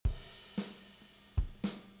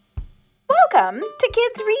Welcome to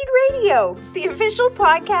Kids Read Radio, the official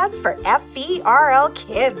podcast for FVRL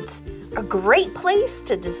Kids. A great place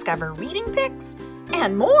to discover reading picks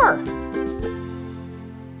and more.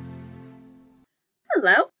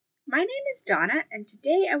 Hello, my name is Donna, and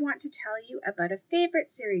today I want to tell you about a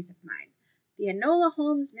favorite series of mine, the Enola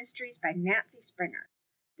Holmes Mysteries by Nancy Springer.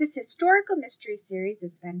 This historical mystery series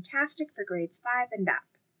is fantastic for grades 5 and up.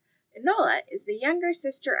 Enola is the younger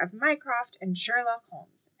sister of Mycroft and Sherlock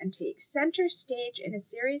Holmes, and takes center stage in a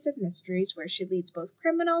series of mysteries where she leads both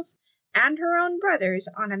criminals and her own brothers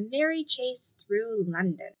on a merry chase through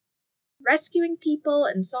London, rescuing people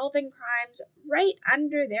and solving crimes right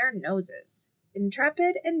under their noses.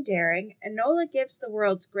 Intrepid and daring, Enola gives the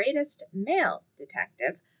world's greatest male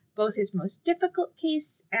detective both his most difficult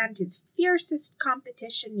case and his fiercest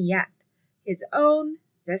competition yet, his own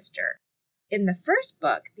sister. In the first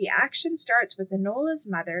book, the action starts with Enola's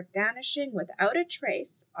mother vanishing without a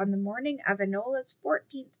trace on the morning of Enola's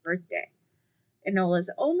 14th birthday.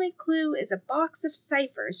 Enola's only clue is a box of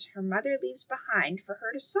ciphers her mother leaves behind for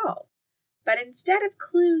her to solve. But instead of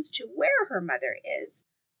clues to where her mother is,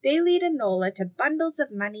 they lead Enola to bundles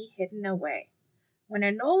of money hidden away. When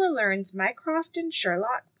Enola learns Mycroft and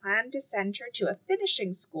Sherlock plan to send her to a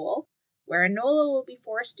finishing school, where Enola will be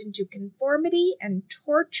forced into conformity and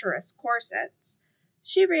torturous corsets,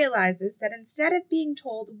 she realizes that instead of being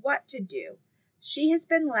told what to do, she has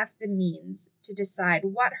been left the means to decide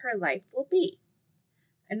what her life will be.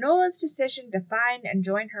 Enola's decision to find and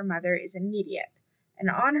join her mother is immediate, and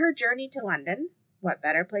on her journey to London, what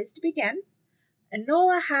better place to begin?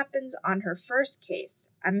 Enola happens on her first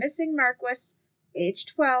case, a missing marquis, age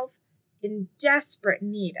 12, in desperate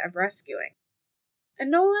need of rescuing.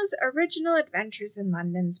 Enola's original adventures in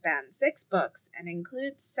London span 6 books and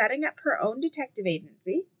includes setting up her own detective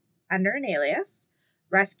agency under an alias,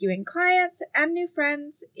 rescuing clients and new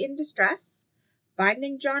friends in distress,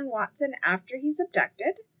 finding John Watson after he's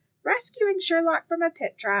abducted, rescuing Sherlock from a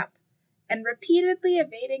pit trap, and repeatedly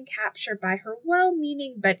evading capture by her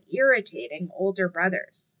well-meaning but irritating older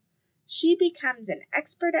brothers. She becomes an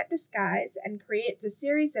expert at disguise and creates a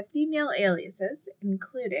series of female aliases,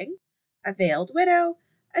 including a veiled widow,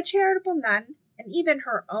 a charitable nun, and even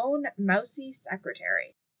her own mousy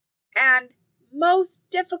secretary. And, most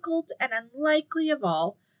difficult and unlikely of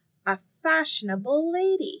all, a fashionable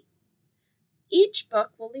lady. Each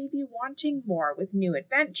book will leave you wanting more with new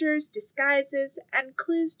adventures, disguises, and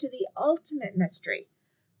clues to the ultimate mystery.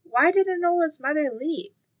 Why did Enola's mother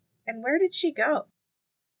leave? And where did she go?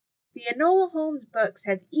 The Enola Holmes books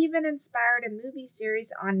have even inspired a movie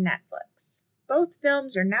series on Netflix. Both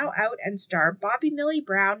films are now out and star Bobby Millie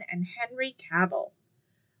Brown and Henry Cavill.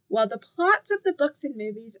 While the plots of the books and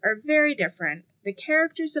movies are very different, the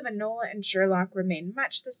characters of Enola and Sherlock remain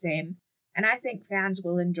much the same, and I think fans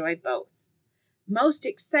will enjoy both. Most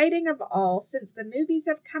exciting of all, since the movies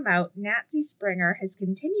have come out, Nancy Springer has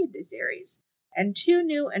continued the series, and 2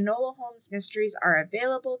 new Enola Holmes mysteries are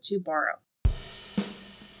available to borrow.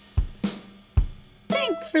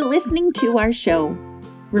 Thanks for listening to our show.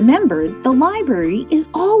 Remember, the library is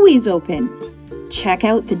always open. Check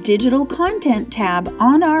out the digital content tab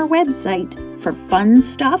on our website for fun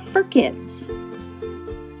stuff for kids.